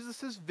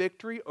Jesus'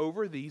 victory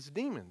over these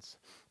demons.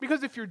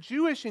 Because if you're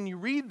Jewish and you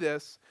read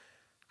this,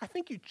 I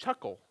think you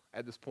chuckle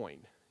at this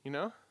point,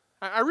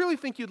 I really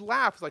think you'd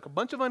laugh. It's like a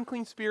bunch of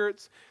unclean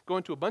spirits go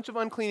into a bunch of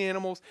unclean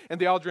animals and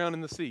they all drown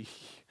in the sea.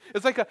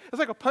 It's like a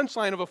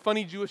punchline of a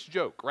funny Jewish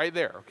joke right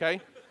there,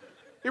 okay?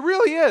 It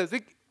really is,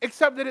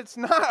 except that it's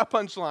not a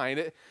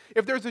punchline.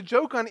 If there's a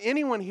joke on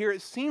anyone here,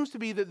 it seems to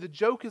be that the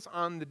joke is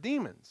on the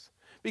demons.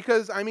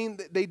 Because,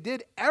 they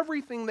did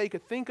everything they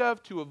could think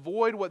of to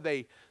avoid what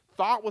they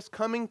thought was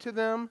coming to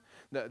them.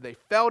 They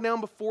fell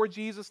down before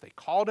Jesus. They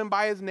called him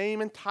by his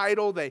name and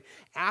title. They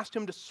asked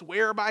him to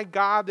swear by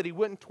God that he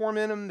wouldn't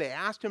torment them. They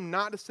asked him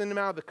not to send them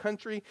out of the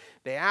country.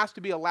 They asked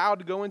to be allowed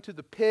to go into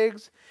the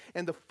pigs.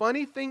 And the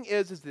funny thing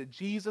is that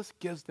Jesus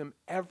gives them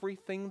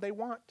everything they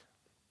want.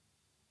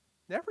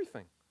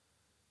 Everything.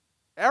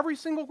 Every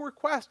single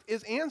request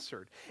is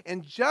answered.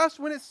 And just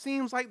when it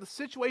seems like the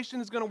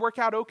situation is going to work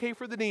out okay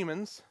for the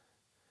demons,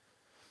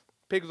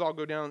 pigs all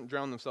go down and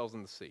drown themselves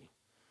in the sea.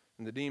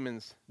 And the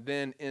demons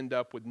then end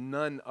up with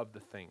none of the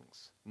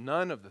things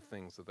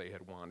that they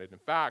had wanted. In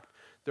fact,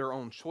 their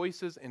own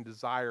choices and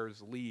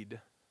desires lead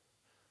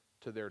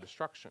to their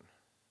destruction.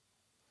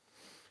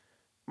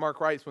 Mark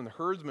writes, when the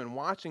herdsmen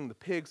watching the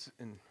pigs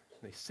and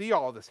they see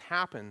all this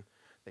happen,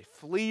 they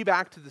flee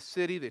back to the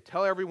city. They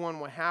tell everyone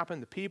what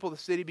happened. The people of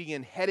the city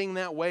begin heading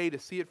that way to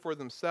see it for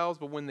themselves.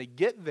 But when they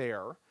get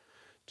there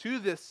to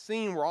this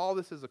scene where all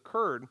this has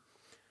occurred,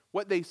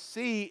 what they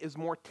see is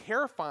more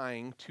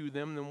terrifying to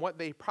them than what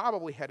they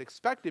probably had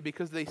expected,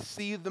 because they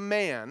see the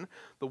man,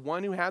 the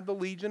one who had the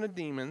legion of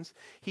demons.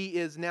 He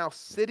is now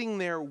sitting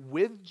there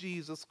with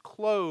Jesus,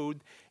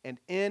 clothed and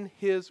in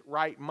his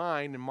right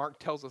mind. And Mark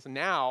tells us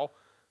now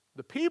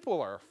the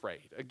people are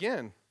afraid.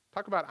 Again,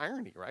 talk about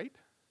irony, right?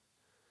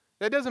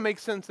 That doesn't make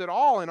sense at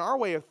all in our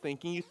way of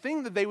thinking. You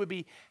think that they would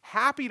be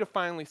happy to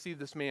finally see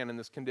this man in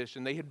this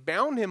condition. They had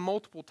bound him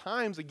multiple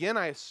times, again,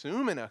 I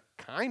assume in a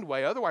kind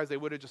way. Otherwise, they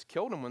would have just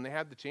killed him when they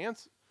had the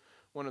chance,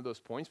 one of those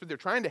points. But they're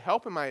trying to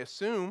help him, I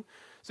assume.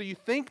 So you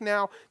think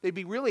now they'd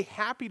be really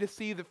happy to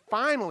see that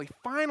finally,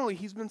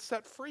 he's been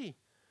set free.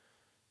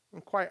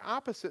 And quite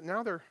opposite,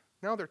 now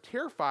they're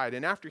terrified.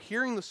 And after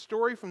hearing the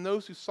story from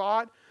those who saw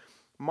it,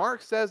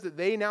 Mark says that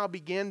they now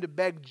began to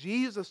beg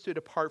Jesus to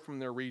depart from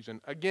their region.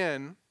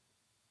 Again,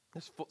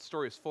 this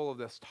story is full of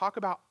this. Talk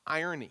about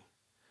irony.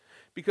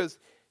 Because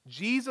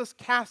Jesus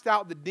cast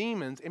out the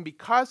demons, and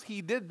because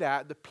he did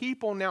that, the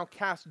people now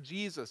cast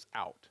Jesus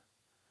out.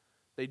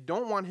 They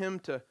don't want him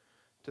to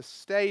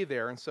stay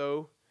there, and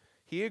so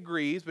he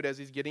agrees, but as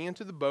he's getting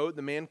into the boat,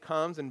 the man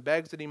comes and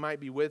begs that he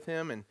might be with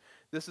him, and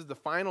this is the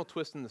final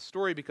twist in the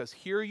story, because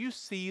here you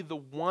see the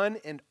one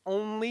and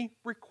only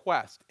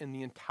request in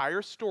the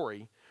entire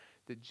story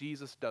that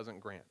Jesus doesn't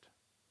grant.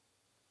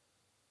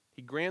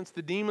 He grants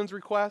the demon's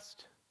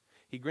request.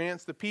 He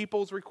grants the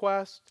people's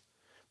request.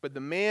 But the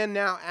man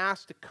now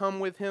asks to come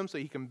with him so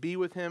he can be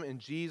with him,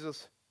 and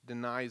Jesus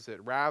denies it.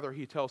 Rather,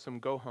 he tells him,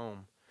 go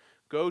home.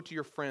 Go to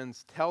your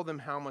friends. Tell them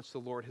how much the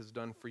Lord has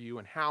done for you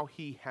and how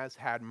he has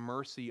had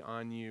mercy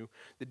on you.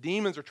 The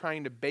demons are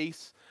trying to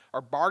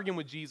bargain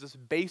with Jesus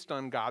based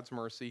on God's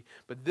mercy,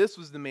 but this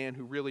was the man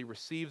who really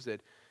receives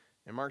it.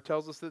 And Mark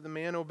tells us that the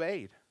man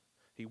obeyed.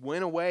 He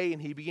went away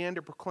and he began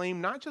to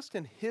proclaim, not just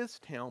in his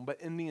town, but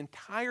in the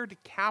entire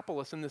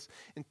Decapolis, in this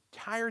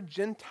entire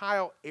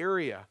Gentile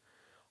area,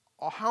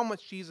 how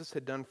much Jesus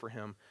had done for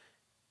him.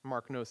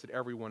 Mark notes that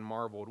everyone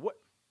marveled.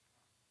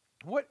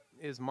 What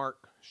is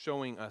Mark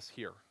showing us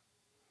here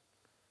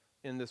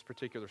in this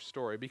particular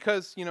story?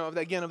 Because, of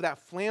that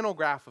flannel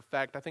graph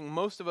effect, I think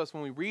most of us,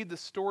 when we read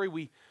this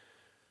story,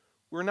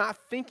 we're not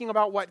thinking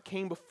about what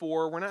came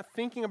before. We're not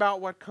thinking about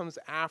what comes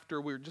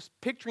after. We're just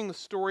picturing the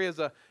story as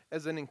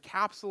an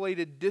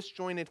encapsulated,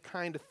 disjointed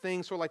kind of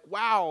thing. So we're like,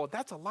 wow,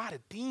 that's a lot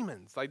of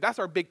demons. Like, that's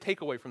our big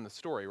takeaway from the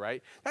story,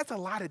 right? That's a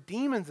lot of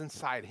demons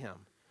inside him.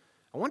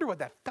 I wonder what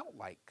that felt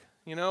like,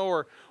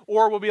 Or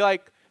we'll be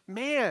like,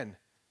 man,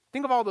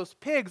 think of all those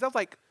pigs. That's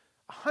like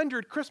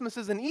 100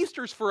 Christmases and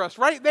Easters for us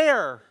right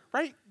there.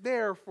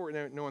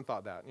 No one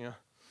thought that,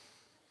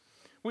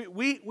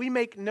 We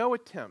make no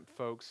attempt,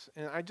 folks,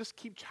 and I just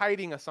keep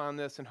chiding us on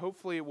this, and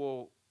hopefully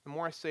the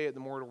more I say it,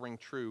 the more it'll ring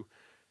true.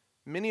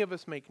 Many of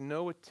us make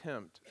no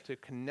attempt to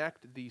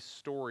connect these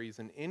stories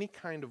in any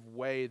kind of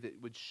way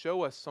that would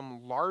show us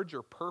some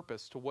larger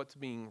purpose to what's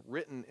being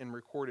written and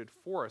recorded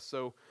for us.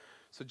 So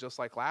just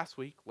like last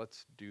week,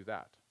 let's do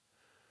that.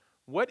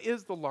 What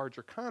is the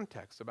larger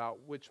context in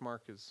which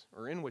Mark is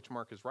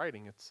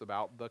writing? It's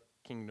about the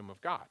kingdom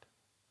of God.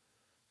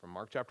 From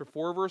Mark chapter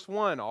 4, verse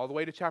 1, all the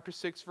way to chapter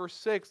 6, verse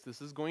 6,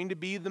 this is going to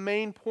be the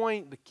main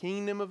point, the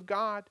kingdom of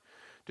God,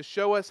 to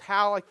show us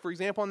how, like, for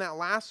example, in that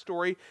last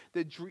story,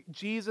 that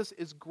Jesus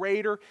is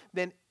greater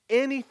than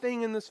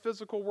anything in this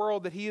physical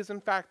world, that he is, in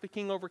fact, the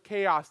king over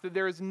chaos, that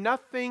there is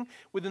nothing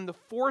within the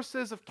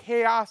forces of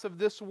chaos of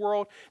this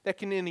world that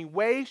can in any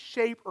way,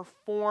 shape, or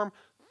form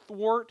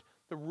thwart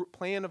the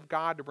plan of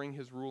God to bring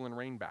his rule and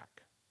reign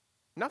back.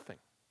 Nothing.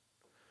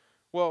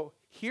 Well,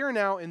 here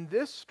now in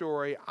this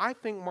story, I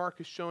think Mark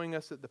is showing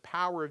us that the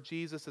power of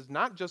Jesus is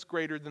not just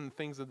greater than the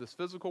things of this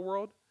physical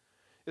world,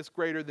 it's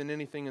greater than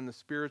anything in the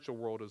spiritual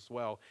world as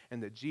well,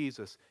 and that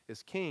Jesus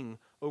is king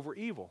over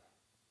evil.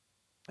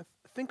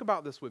 Think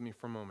about this with me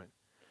for a moment.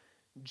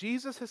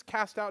 Jesus has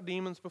cast out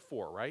demons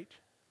before, right?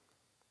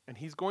 And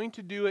he's going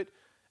to do it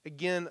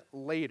again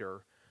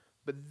later,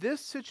 but this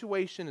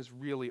situation is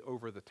really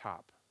over the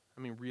top.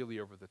 Really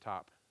over the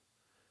top.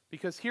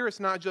 Because here it's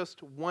not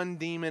just one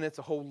demon, it's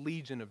a whole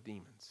legion of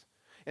demons.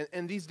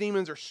 And these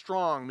demons are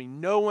strong.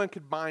 No one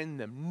could bind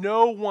them.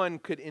 No one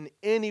could in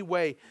any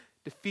way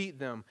defeat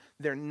them.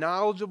 They're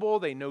knowledgeable.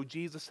 They know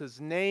Jesus'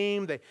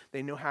 name.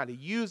 They know how to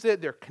use it.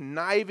 They're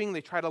conniving.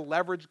 They try to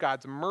leverage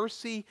God's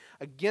mercy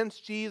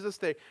against Jesus.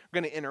 They're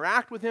going to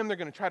interact with him. They're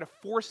going to try to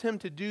force him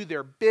to do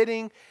their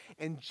bidding.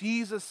 And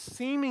Jesus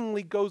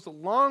seemingly goes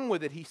along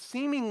with it. He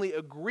seemingly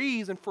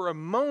agrees. And for a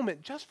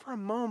moment, just for a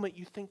moment,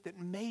 you think that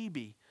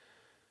maybe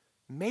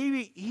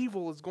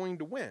evil is going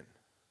to win.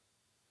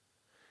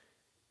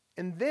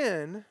 And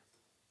then,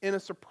 in a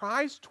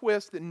surprise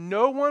twist that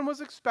no one was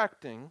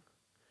expecting,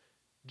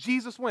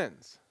 Jesus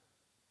wins.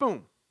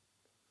 Boom.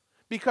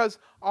 Because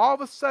all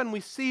of a sudden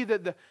we see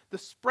that the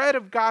spread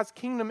of God's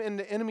kingdom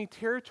into enemy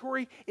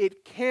territory,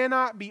 it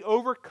cannot be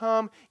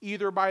overcome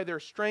either by their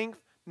strength,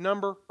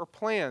 number, or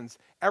plans.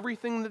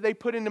 Everything that they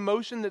put into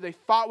motion that they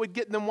thought would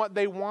get them what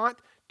they want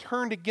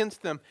turned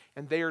against them,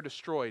 and they are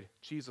destroyed.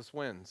 Jesus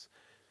wins.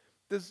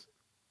 Does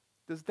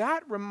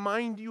that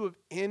remind you of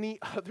any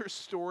other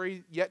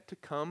story yet to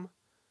come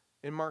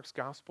in Mark's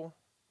gospel?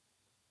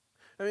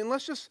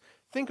 Let's just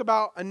think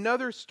about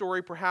another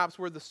story perhaps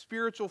where the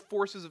spiritual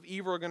forces of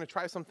evil are going to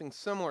try something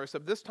similar,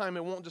 except this time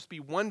it won't just be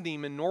one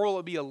demon, nor will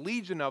it be a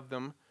legion of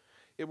them.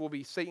 It will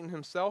be Satan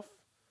himself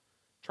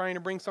trying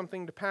to bring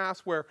something to pass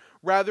where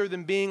rather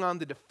than being on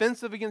the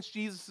defensive against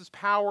Jesus'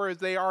 power as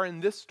they are in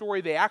this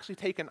story, they actually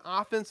take an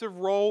offensive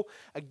role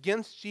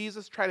against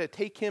Jesus, try to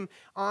take him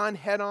on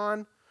head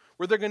on,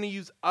 where they're going to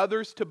use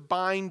others to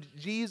bind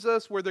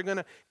Jesus, where they're going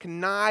to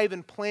connive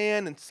and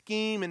plan and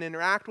scheme and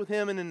interact with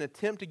him in an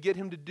attempt to get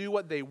him to do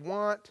what they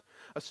want.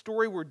 A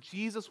story where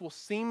Jesus will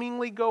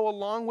seemingly go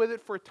along with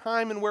it for a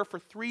time and where for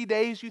 3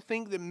 days you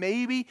think that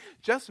maybe,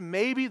 just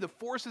maybe, the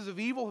forces of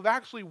evil have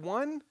actually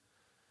won.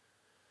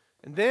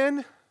 And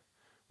then,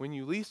 when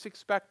you least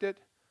expect it,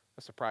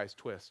 a surprise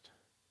twist.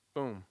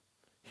 Boom.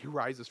 He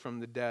rises from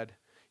the dead.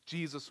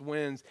 Jesus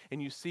wins,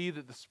 and you see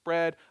that the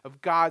spread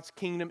of God's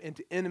kingdom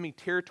into enemy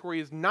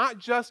territory is not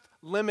just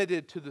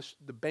limited to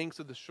the banks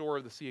of the shore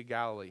of the Sea of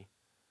Galilee,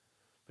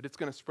 but it's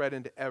going to spread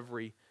into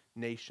every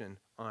nation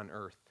on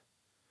earth.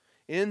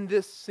 In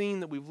this scene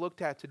that we've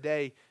looked at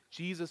today,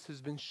 Jesus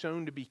has been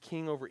shown to be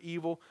king over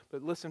evil.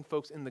 But listen,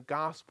 folks, in the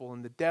gospel,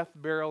 in the death,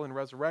 burial, and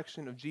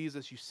resurrection of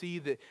Jesus, you see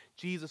that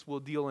Jesus will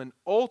deal an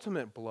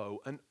ultimate blow,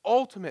 an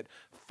ultimate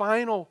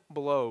final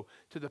blow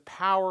to the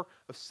power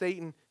of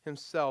Satan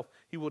himself.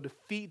 He will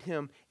defeat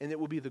him, and it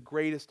will be the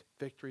greatest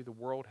victory the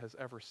world has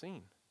ever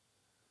seen.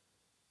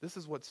 This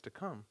is what's to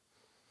come.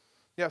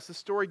 Yes, this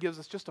story gives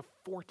us just a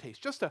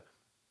foretaste, just a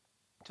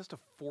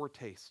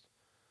foretaste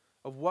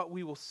of what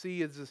we will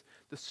see as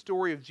the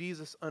story of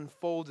Jesus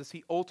unfolds as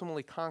he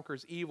ultimately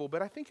conquers evil.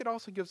 But I think it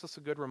also gives us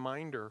a good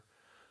reminder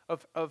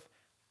of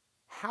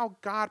how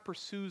God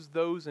pursues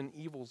those in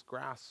evil's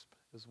grasp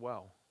as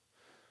well.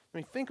 I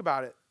mean, think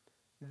about it.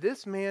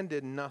 This man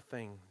did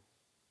nothing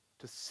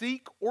to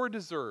seek or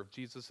deserve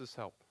Jesus'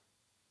 help.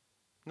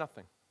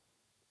 Nothing.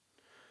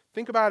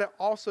 Think about it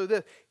also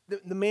this.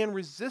 The man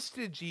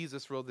resisted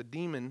Jesus, well, the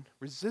demon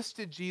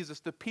resisted Jesus.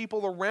 The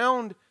people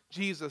around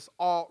Jesus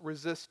all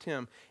resist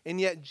him. And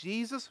yet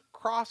Jesus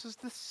crosses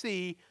the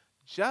sea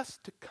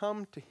just to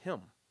come to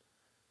him.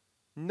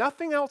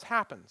 Nothing else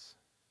happens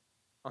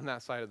on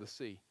that side of the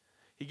sea.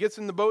 He gets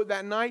in the boat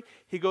that night.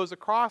 He goes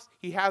across.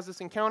 He has this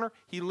encounter.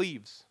 He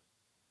leaves.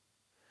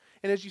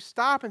 And as you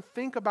stop and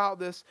think about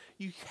this,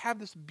 you have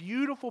this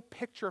beautiful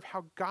picture of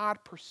how God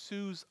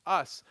pursues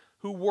us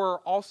who were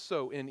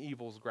also in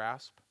evil's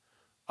grasp.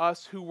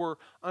 Us who were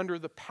under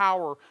the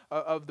power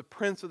of the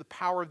prince of the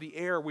power of the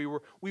air. We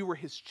were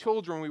his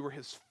children. We were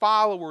his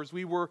followers.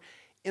 We were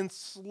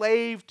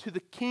enslaved to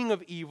the king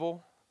of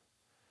evil.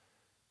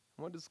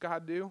 What does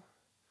God do?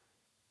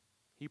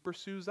 He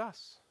pursues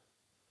us.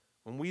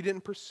 When we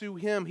didn't pursue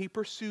him, he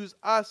pursues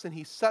us and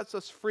he sets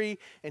us free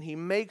and he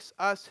makes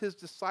us his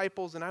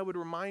disciples. And I would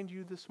remind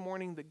you this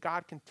morning that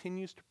God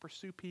continues to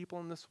pursue people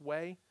in this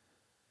way.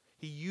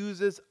 He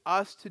uses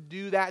us to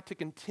do that, to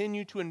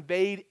continue to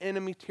invade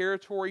enemy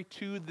territory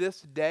to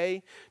this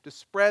day, to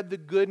spread the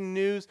good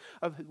news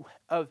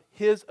of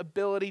his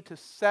ability to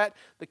set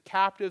the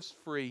captives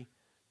free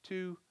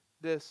to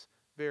this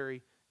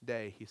very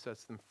day. He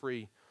sets them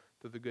free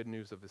through the good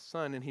news of his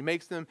Son, and he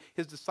makes them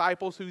his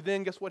disciples, who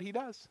then, guess what he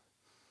does?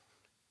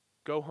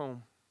 Go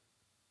home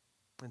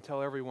and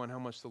tell everyone how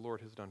much the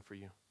Lord has done for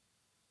you.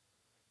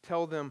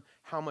 Tell them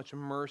how much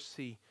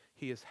mercy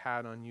he has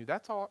had on you.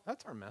 That's all.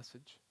 That's our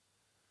message.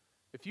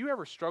 If you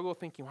ever struggle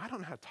thinking, well, I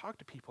don't know how to talk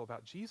to people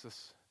about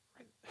Jesus,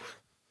 right?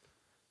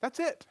 That's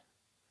it.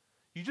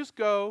 You just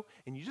go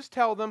and you just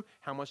tell them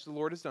how much the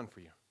Lord has done for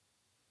you.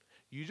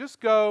 You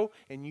just go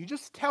and you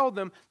just tell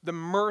them the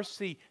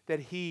mercy that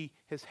he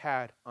has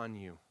had on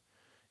you.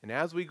 And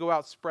as we go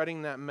out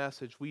spreading that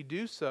message, we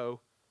do so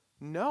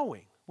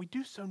knowing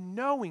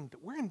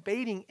that we're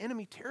invading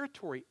enemy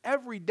territory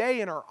every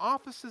day in our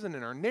offices and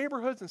in our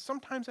neighborhoods and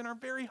sometimes in our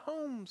very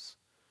homes.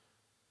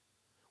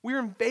 We're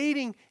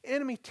invading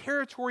enemy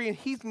territory and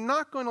he's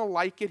not going to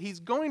like it. He's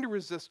going to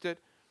resist it.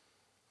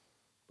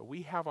 But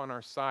we have on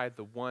our side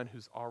the one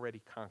who's already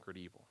conquered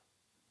evil.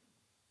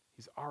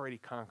 He's already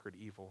conquered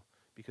evil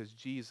because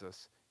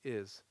Jesus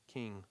is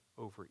king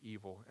over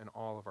evil and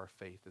all of our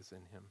faith is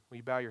in him. Will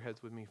you bow your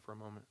heads with me for a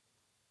moment?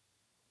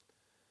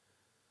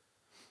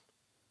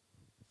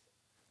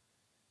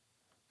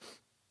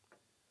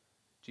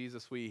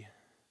 Jesus, we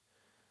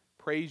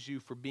praise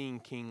you for being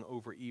king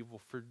over evil,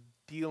 for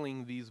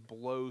dealing these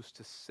blows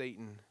to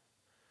Satan.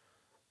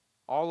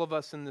 All of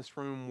us in this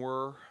room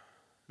were,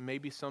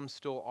 maybe some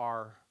still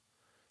are,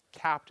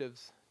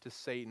 captives to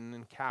Satan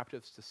and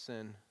captives to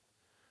sin.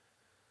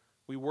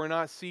 We were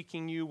not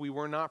seeking you, we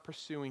were not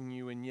pursuing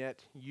you, and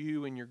yet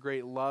you in your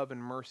great love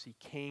and mercy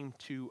came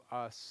to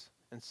us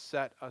and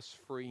set us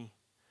free.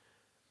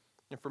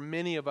 And for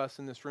many of us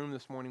in this room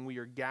this morning, we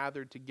are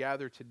gathered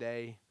together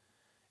today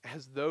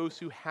as those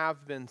who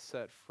have been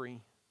set free.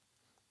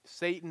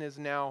 Satan is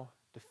now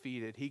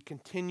defeated. He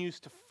continues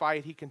to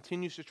fight. He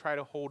continues to try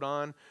to hold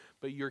on,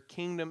 but your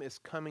kingdom is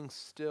coming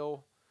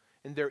still,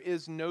 and there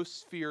is no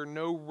sphere,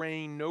 no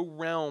reign, no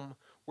realm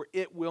where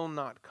it will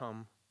not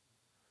come.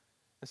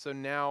 And so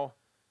now,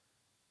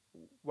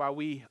 while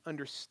we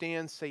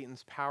understand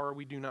Satan's power,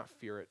 we do not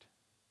fear it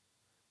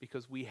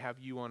because we have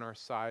you on our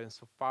side. And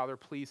so, Father,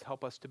 please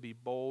help us to be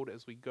bold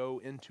as we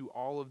go into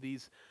all of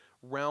these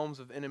realms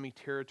of enemy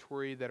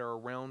territory that are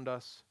around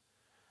us,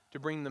 to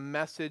bring the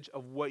message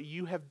of what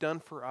you have done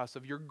for us,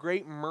 of your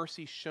great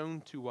mercy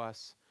shown to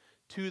us,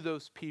 to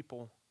those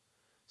people,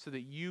 so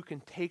that you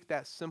can take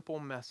that simple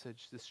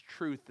message, this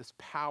truth, this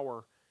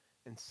power,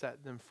 and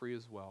set them free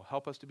as well.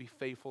 Help us to be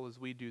faithful as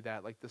we do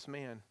that, like this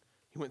man.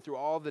 He went through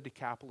all the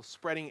Decapolis,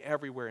 spreading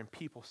everywhere, and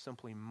people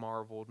simply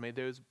marveled. May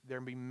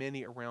there be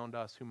many around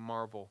us who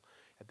marvel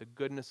at the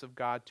goodness of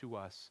God to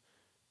us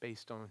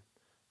based on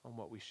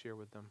what we share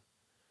with them.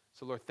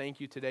 So, Lord, thank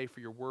you today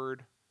for your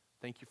word.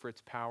 Thank you for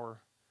its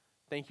power.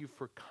 Thank you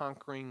for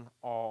conquering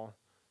all.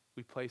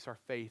 We place our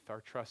faith,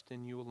 our trust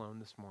in you alone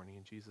this morning.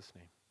 In Jesus'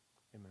 name,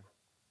 amen.